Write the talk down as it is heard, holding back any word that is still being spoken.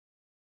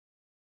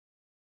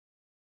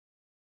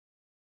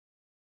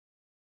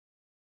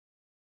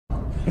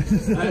I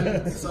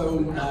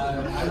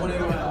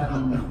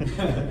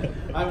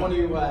want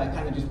to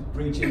kind of just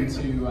breach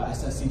into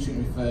SSC treat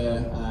and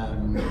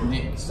refer.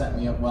 Nick set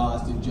me up well,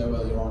 as did Joe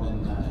earlier on,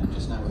 and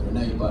just now with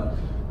Renee. But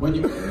when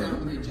you look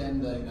at the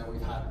agenda, you know,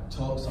 we've had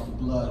talks on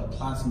blood,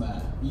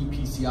 plasma,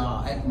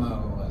 EPCR,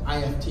 ECMO,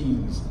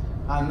 IFTs,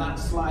 and that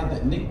slide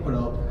that Nick put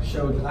up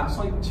showed that that's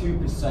like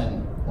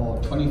 2%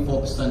 or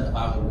 24% of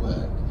our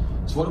work.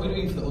 So what are we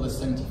doing for the other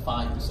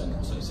 75%,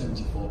 or sorry,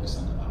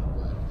 74% of our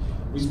work?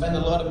 We spend a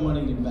lot of money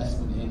and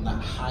investment in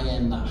that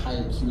high-end, that high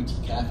acuity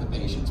care for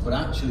patients, but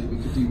actually we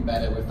could do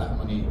better with that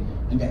money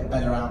and get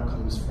better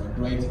outcomes for a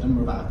greater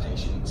number of our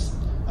patients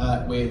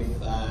with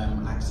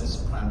access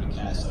to primary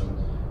care. So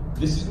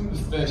this is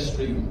the first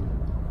stream,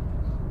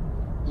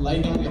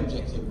 laying on the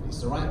objective. It's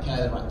the right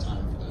care at the right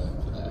time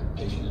for the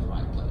patient in the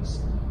right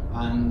place.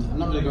 And I'm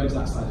not going to go into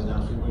that slide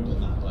now, so we've already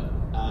done that, but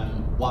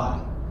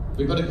why?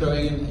 We've got a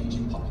growing and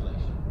aging population.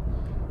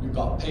 We've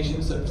got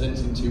patients that are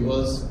presenting to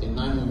us in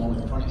 911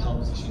 with chronic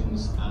health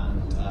conditions,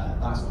 and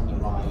that's on the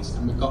rise.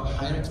 And we've got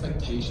higher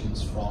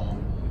expectations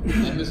from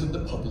members of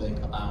the public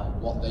about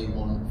what they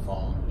want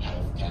from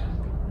healthcare.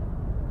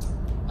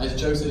 As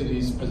Joe said in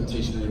his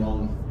presentation earlier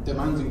on,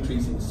 demand's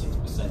increasing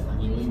 6%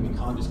 annually. We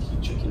can't just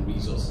keep chucking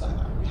resources like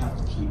that. We have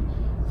to keep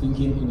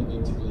thinking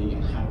innovatively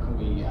and how can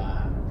we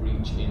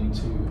reach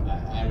into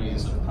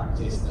areas of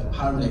practice that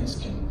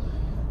paramedics can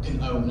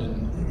own.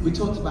 And we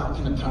talked about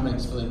kind of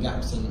paramedics filling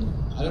gaps, and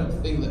I don't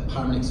think that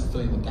paramedics are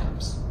filling the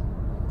gaps.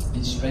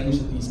 It's strange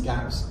that these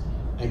gaps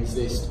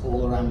exist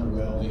all around the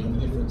world in all the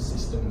different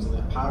systems, and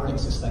that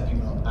paramedics are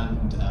stepping up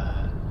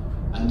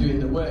and doing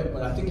the work.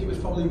 But I think it was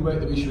probably work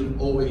that we should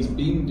have always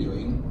been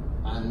doing,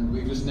 and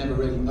we've just never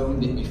really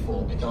owned it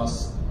before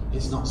because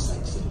it's not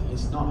sexy,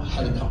 it's not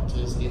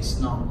helicopters, it's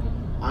not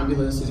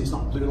ambulances, it's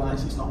not blue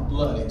lights, it's not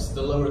blood, it's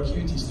the lower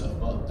acuity stuff.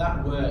 But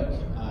that work,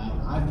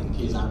 I think,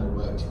 is our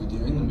work to be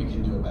doing, and we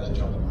can do a better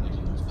job of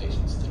managing those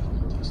patients and their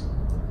communities.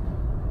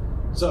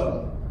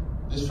 So,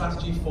 the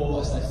strategy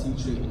for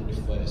SSC treat and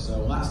refer.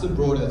 So that's the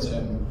broader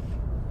term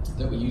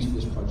that we use for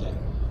this project.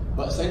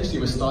 But essentially,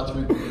 we're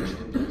starting with patient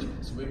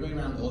engagement. So we're going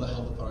around all the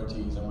health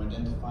authorities and we're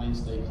identifying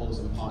stakeholders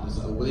and partners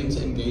that are willing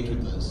to engage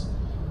with us,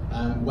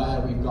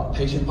 where we've got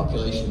patient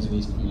populations in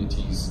these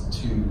communities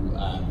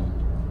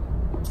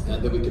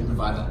that we can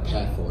provide that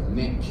care for.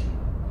 Nick,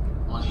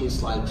 on his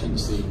slide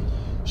previously,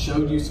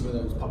 showed you some of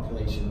those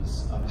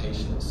populations of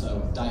patients.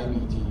 So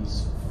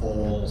diabetes,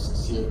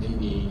 falls,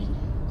 COPD,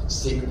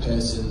 sick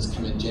persons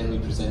kind of generally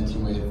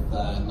presenting with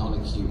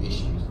non-acute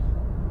issues.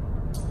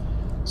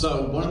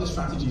 So one of the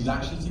strategies is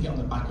actually to get on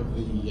the back of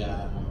the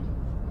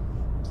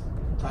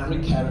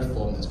primary care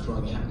reform that's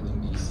currently happening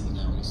in BC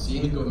now. We're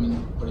seeing the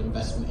government put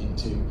investment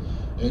into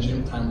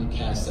urgent primary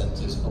care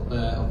centres up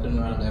and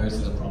around areas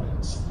of the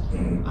province.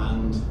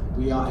 And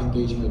we are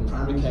engaging with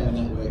primary care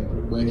network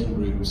working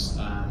groups,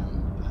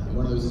 and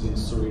one of those is in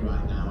Surrey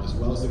right now, as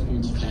well as the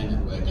community care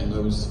network and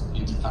those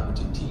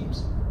intercollaborative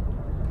teams.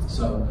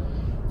 So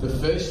the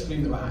first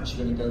stream that we're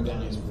actually going to go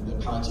down is with the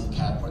Palliative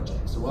Care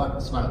project. So what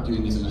that's about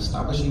doing is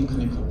establishing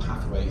clinical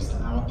pathways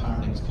that our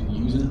paramedics can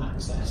use and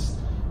access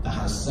that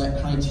has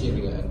set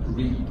criteria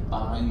agreed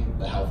by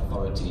the health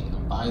authority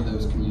and by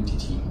those community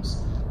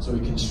teams, so we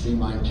can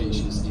streamline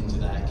patients into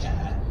their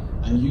care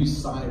and use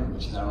Siren,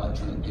 which is our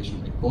electronic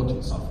patient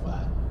reporting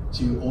software,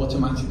 to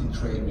automatically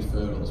create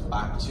referrals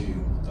back to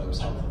those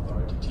health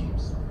authority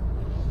teams.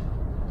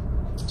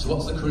 So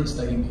what's the current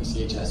state in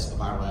BCEHS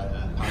of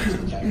our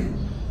palliative care?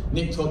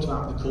 Nick talked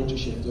about the culture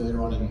shift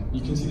earlier on, and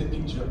you can see the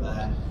picture up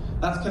there.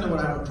 That's kind of what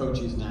our approach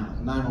is now.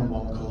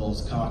 911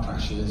 calls, car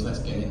crashes, let's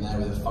get in there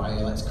with a fire,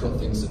 let's cut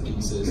things to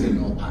pieces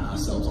and all pat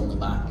ourselves on the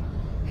back.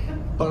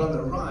 But on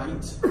the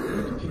right,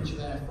 the picture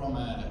there from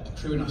a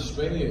crew in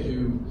Australia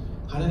who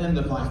had an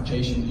end-of-life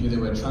patient who they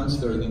were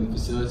transferring in the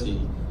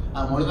facility,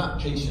 and one of that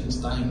patient's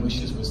dying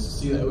wishes was to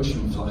see the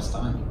ocean for the last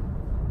time.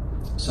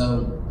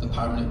 So the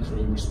paramedic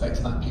crew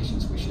respected that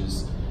patient's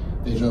wishes.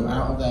 They drove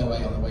out of their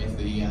way on the way to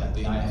the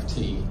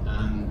IFT,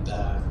 and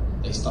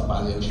they stopped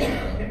by the ocean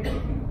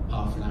for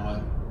half an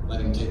hour,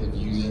 let him take the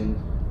views in.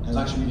 And I was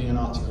actually reading an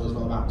article as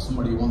well about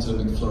somebody who wanted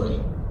a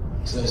McFlurry.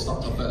 So they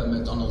stopped up at a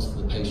McDonald's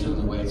for the patient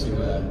on the way to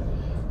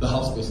the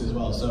hospice as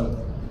well.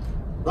 So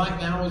right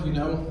now, as we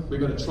know, we've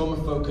got a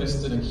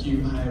trauma-focused and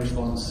acute higher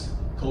response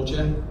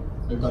culture.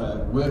 We've got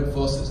a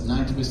workforce that's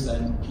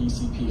 90%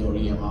 PCP or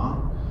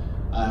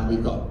EMR.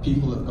 We've got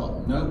people that have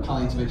got no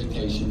palliative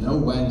education, no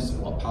awareness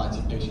of what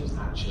palliative patients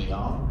actually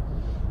are.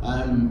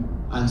 And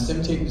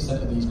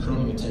 78% of these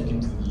currently are taken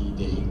to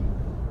the ED,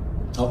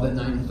 of the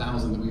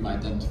 9,000 that we've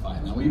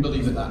identified. Now we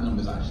believe that that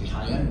number is actually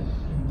higher.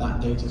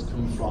 That data's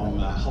come from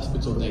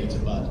hospital data,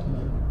 but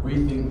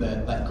we think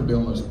that that could be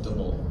almost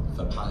double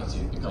for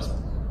palliative because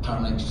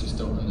paramedics just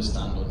don't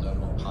understand or know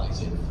what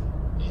palliative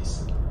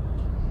is.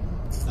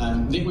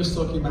 Nick was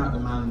talking about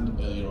demand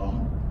earlier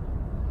on,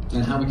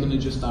 and how we can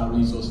adjust our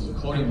resources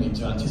accordingly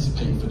to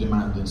anticipate for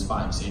demand and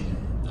spikes in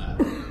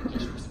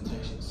patient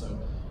presentations. So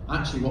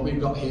actually what we've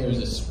got here is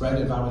a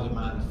spread of our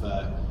demand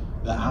for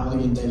the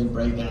hourly and daily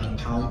breakdown of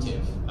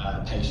palliative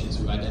patients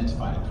we've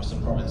identified across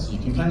the province. So you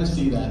can kind of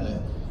see there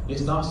that it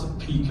starts to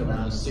peak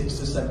around 6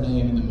 to 7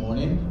 a.m. in the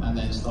morning and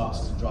then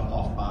starts to drop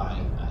off by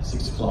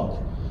 6 o'clock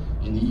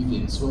in the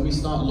evening. So when we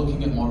start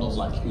looking at models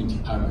like community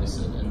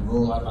paramedicine and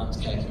rural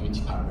advanced care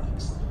community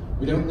paramedics,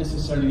 we don't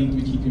necessarily need to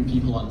be keeping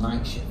people on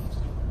night shift.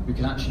 We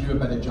can actually do a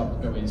better job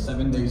of going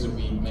 7 days a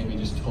week, maybe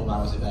just 12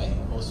 hours a day,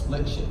 or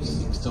split shifts,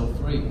 6 till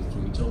 3,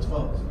 3 till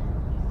 12.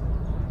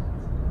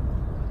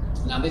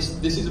 Now this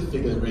is a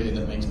figure really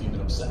that makes me a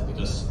bit upset,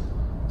 because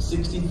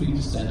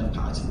 63% of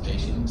palliative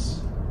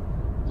patients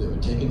that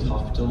were taken to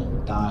hospital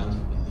died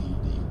in the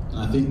ED. And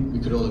I think we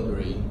could all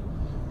agree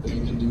that we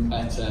can do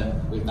better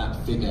with that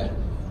figure.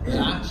 And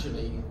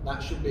actually,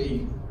 that should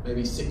be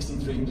maybe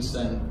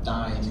 63%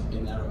 died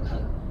in their own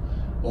home,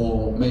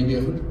 or maybe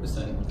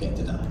 100% get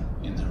to die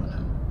in their own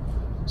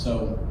home.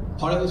 So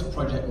part of this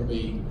project will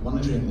be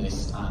monitoring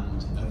this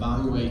and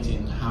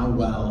evaluating how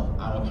well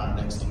our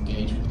paramedics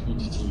engage with the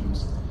community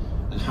teams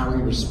and how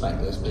we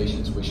respect those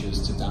patients' wishes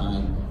to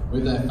die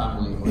with their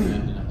family or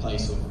in a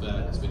place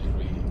that's been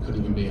agreed. It could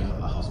even be a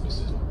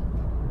hospice as well.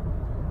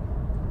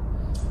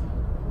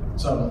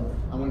 So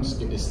I'm going to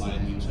skip this slide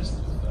in the interest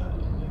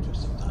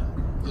of time.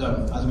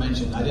 So as I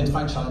mentioned,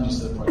 identified challenges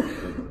to the project.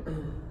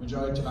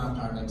 Majority of our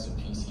paramedics are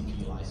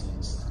PCP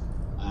licensed,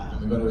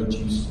 and we've got to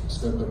reduce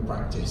scope of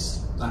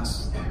practice.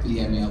 That's the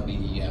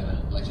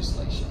MALB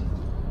legislation.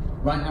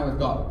 Right now we've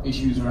got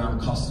issues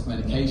around cost of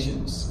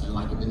medications and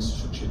lack of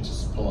infrastructure to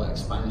support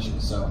expansion.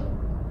 So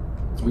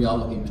we are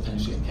looking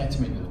potentially at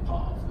ketamine as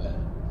part of the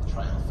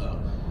trial for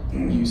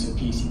use of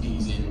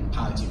PCPs in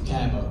palliative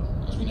care, but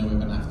as we know, we're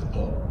going to have to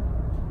put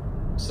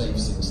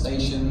safes in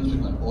stations,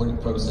 we've got audit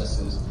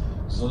processes.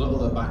 There's a lot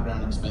of other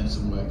background expense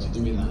and work to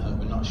do in that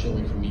we're not sure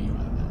we can meet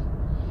right now.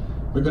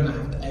 We're going to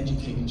have to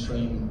educate and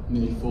train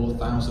nearly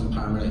 4,000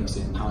 paramedics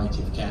in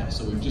palliative care.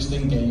 So we've just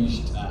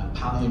engaged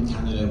Palliative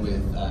Canada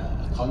with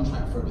a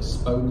contract for a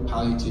bespoke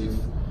palliative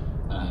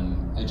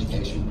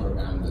education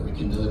program that we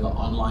can deliver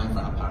online for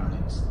our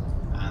paramedics.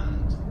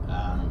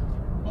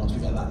 And once we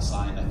get that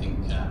signed, I think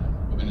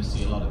we're going to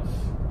see a lot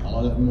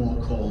of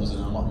more calls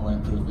and a lot more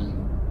improvement.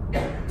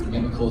 We're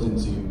going to be called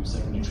into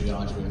secondary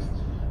triage with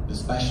the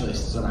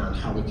specialists around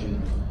how we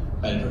can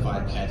better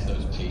provide care to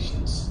those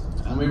patients.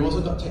 And we've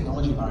also got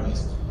technology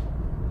barriers.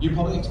 You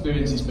probably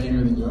experience this maybe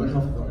within your own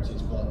health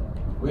authorities, but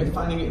we're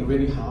finding it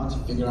really hard to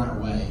figure out a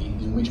way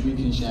in which we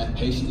can share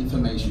patient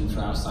information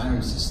through our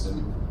Siren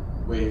system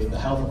with the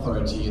health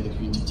authority and the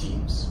community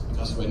teams,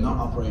 because we're not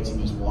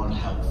operating as one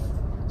health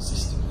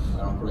system.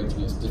 We're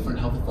operating as different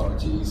health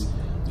authorities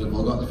that have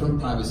all got different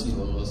privacy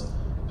laws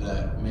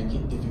that make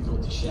it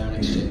difficult to share and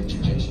exchange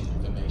patient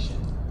information.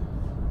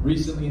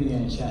 Recently in the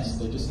NHS,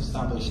 they just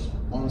established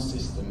one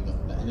system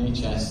that the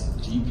NHS,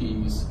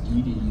 GPs,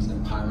 EDs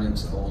and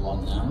paramedics are all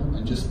on now,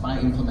 and just by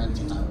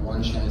implementing that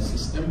one shared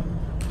system,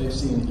 they've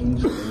seen an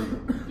increase of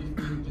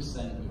 15%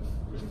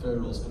 of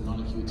referrals for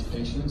non-acuity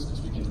patients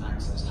because we can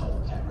access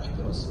healthcare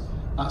records.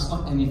 That's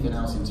not anything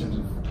else in terms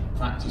of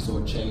practice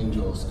or change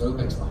or scope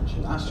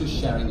expansion, that's just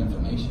sharing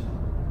information.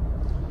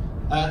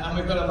 And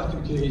we've got a lack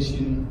of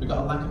communication. We've got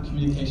a lack of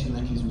communication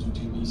mechanisms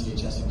between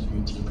BCEHS and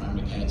community and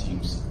primary care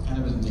teams.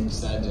 Kind of as Nick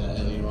said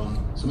earlier on,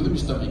 some of them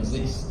just don't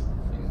exist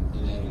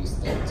in areas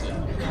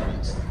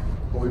that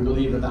but we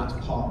believe that that's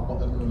part of what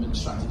the government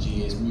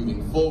strategy is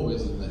moving forward,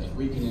 is that if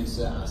we can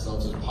insert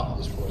ourselves as part of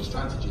this broader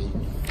strategy,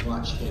 we'll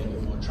actually get a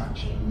bit more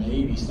traction and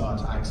maybe start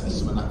to access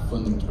some of that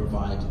funding to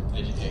provide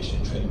education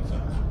and training for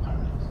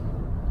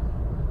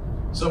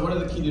paramedics. So what are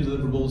the key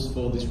deliverables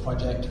for this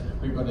project?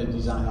 We've got to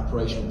design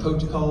operational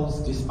protocols,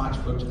 dispatch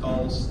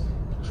protocols,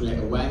 create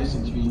awareness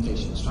and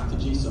communication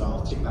strategy, so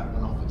I'll tick that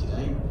one off for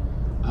today.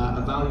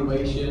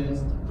 Evaluation,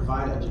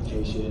 provide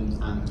education,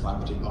 and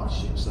collaborative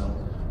partnership. So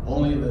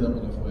only a little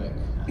bit of work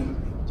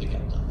to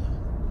get done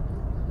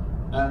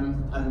there.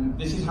 And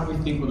this is how we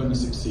think we're going to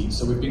succeed.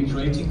 So we've been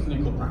creating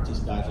clinical practice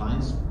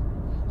guidelines.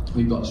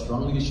 We've got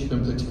strong leadership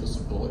and political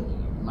support.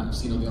 You might have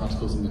seen all the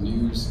articles in the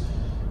news.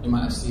 You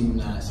might have seen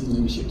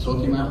leadership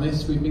talking about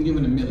this. We've been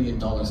given $1 million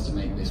to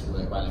make this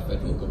work by the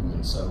federal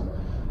government, so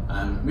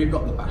we've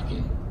got the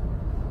backing.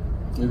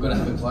 We've got to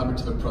have a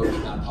collaborative approach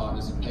with our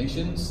partners and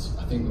patients.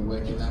 I think we're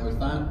working there with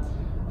that.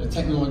 The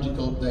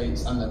technological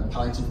updates and the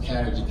palliative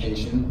care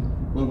education,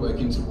 we're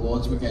working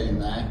towards, we're getting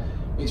there.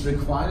 It's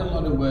required a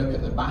lot of work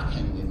at the back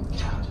end in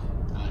CAD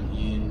and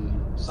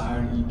in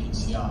Siren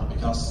EPCR,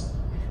 because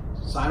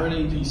Siren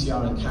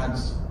EPCR and CAD,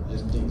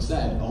 as Dick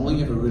said, have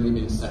only ever really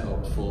been set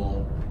up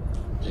for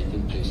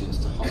taking patients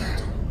to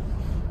hospital.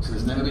 So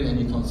there's never been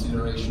any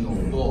consideration or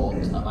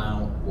thought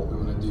about what we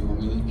want to do when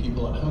we leave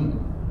people at home.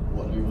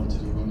 What do we want to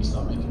do when we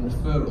start making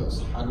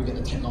referrals? How do we get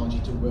the technology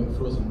to work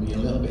for us and be a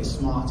little bit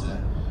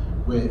smarter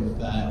with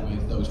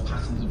those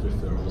patterns of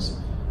referrals,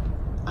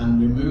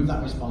 and remove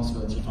that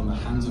responsibility from the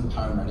hands of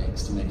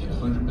paramedics to make it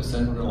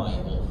 100%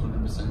 reliable,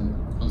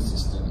 100%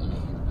 consistent, and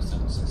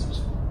 100%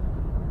 successful.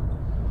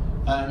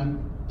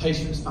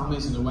 Patients,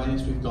 families and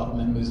awareness, we've got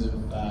members of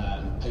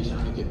patient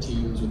advocate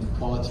teams with the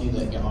quality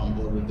that get on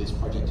board with this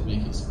project to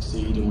make it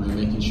succeed, and we're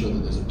making sure ensure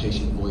that there's a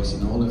patient voice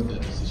in all of the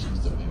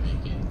decisions that we're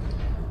making.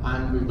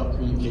 And we've got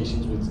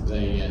communications with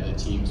the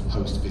teams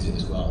post-visit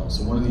as well.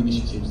 So one of the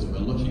initiatives that we're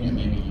looking at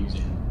maybe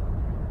using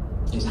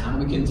is how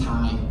we can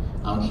tie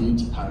our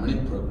community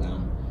paramedic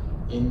program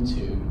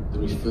into the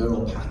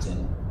referral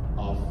pattern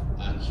of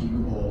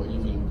acute or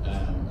even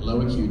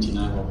low acuity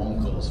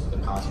 911 calls for the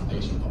palliative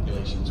patient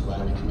populations, where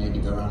we can maybe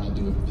go around and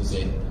do a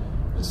visit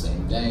the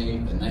same day,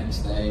 the next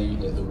day,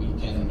 the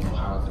weekend, or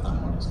however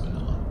that model's going to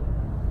look.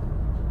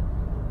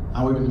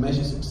 How we're going to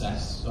measure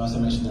success. So as I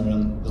mentioned there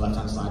on the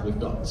left-hand side, we've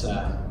got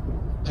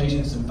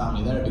patients and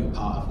family. They're a big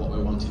part of what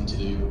we're wanting to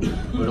do.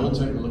 But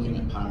ultimately, we're looking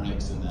at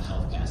paramedics and the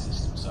healthcare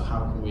system. So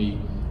how can we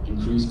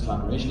increase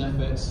collaboration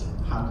efforts?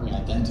 How can we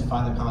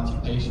identify the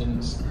palliative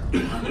patients?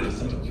 How can we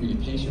set up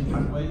communication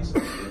pathways?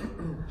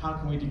 How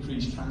can we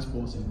decrease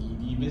transports and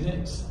ED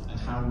visits? And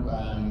how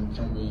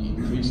can we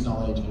increase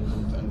knowledge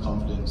and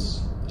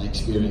confidence and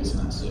experience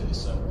in that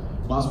service? So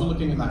whilst we're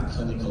looking at that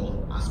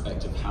clinical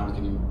aspect of how we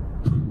can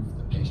improve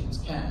the patient's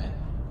care,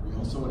 we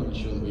also want to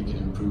ensure that we can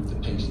improve the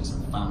patients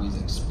and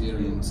families'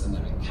 experience and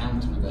their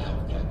encounter with the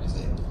healthcare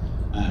visit,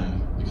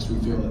 because we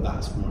feel that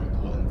that's more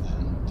important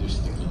than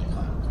just the clinical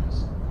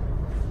outcomes.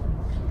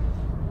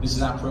 This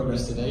is our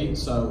progress to date.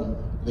 So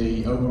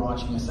the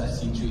overarching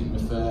assess, see, treat and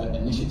refer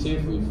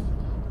initiative, we've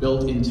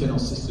built internal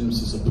systems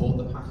to support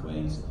the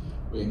pathways.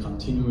 We're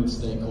continuing with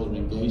stakeholder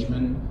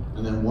engagement,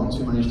 and then once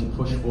we manage to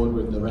push forward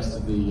with the rest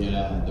of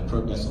the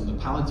progress on the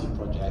palliative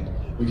project,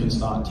 we can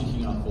start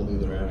ticking off all the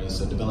other areas,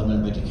 so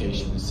development of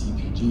education and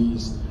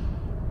CPGs.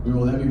 We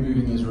will then be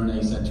moving, as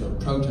Renee said, to a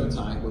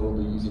prototype where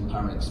we'll be using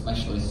paramedic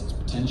specialists,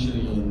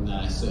 potentially in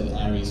certain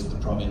areas of the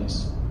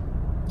province,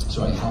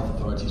 health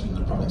authorities within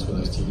the province where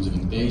those teams have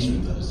engaged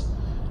with us,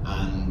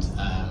 and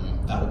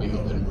that will be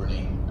up and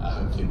running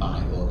hopefully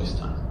by August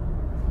time.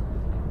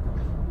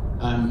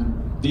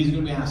 These are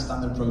going to be our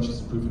standard approaches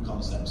to proof of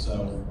concept.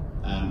 So,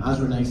 as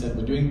Renee said,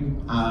 we're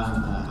doing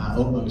our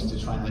utmost to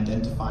try and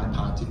identify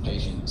palliative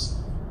patients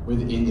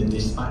within the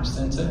dispatch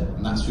centre,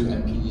 and that's through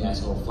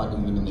MPES or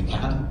flagging them in the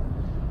CAD.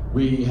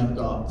 We have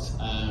got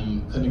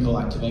clinical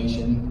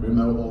activation,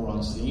 remote or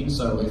on scene.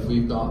 So if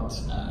we've got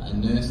a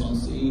nurse on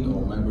scene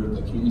or a member of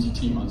the community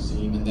team on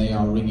scene and they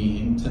are ringing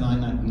into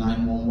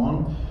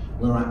 911,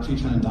 we're actually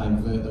trying to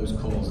divert those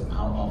calls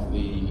out of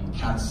the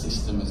CAD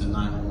system as a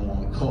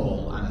 911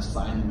 call and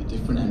assign them a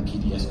different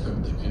MPDS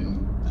code that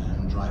can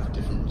drive a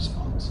different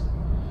response.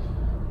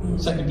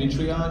 Secondary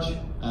triage,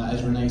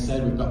 as Renee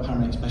said, we've got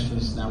paramedic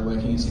specialists now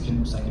working in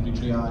secondary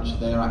triage.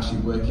 They're actually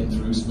working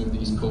through some of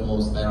these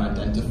calls, they're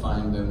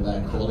identifying them,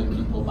 they're calling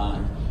people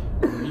back.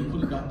 We've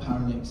equally got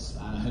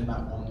paramedics, I heard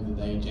about one the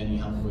other day, Jenny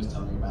Helmer was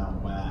telling me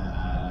about, where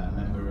a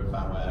member of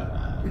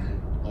our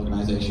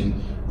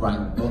organisation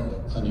rang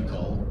up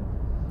clinical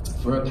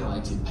for a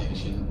palliative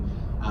patient,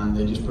 and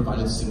they just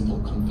provided simple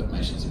comfort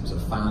measures. It was a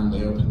fan,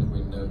 they opened the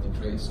window, they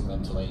created some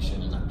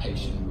ventilation, and that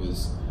patient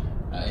was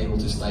able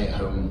to stay at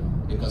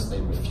home because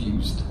they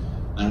refused.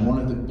 And one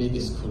of the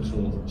biggest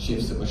cultural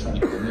shifts that we're trying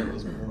to create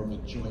is more of a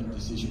joint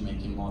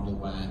decision-making model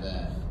where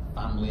the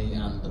family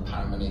and the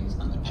paramedics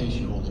and the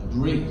patient all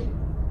agree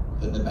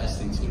that the best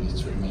thing to do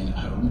is to remain at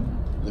home,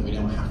 and that we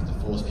don't have to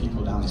force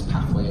people down this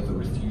pathway of a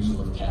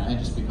refusal of care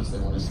just because they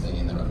want to stay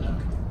in their own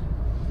home.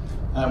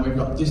 We've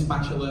got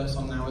dispatch alerts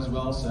on now as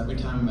well, so every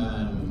time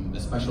a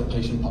special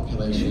patient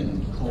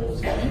population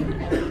calls in,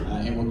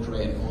 it will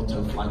create an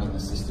auto flag in the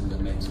system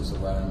that makes us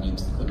aware and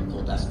makes the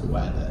clinical desk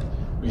aware that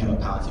we have a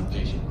palliative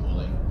patient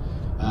calling.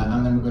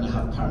 And then we're going to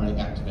have paramedic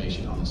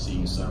activation on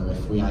scene, so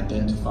if we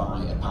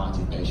identify a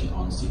palliative patient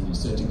on scene in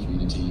certain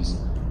communities,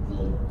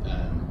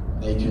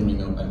 they can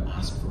ring up and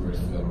ask for a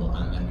referral,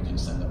 and then we can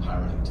send the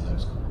paramedic to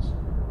those calls.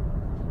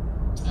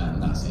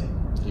 And that's it.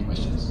 Any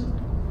questions?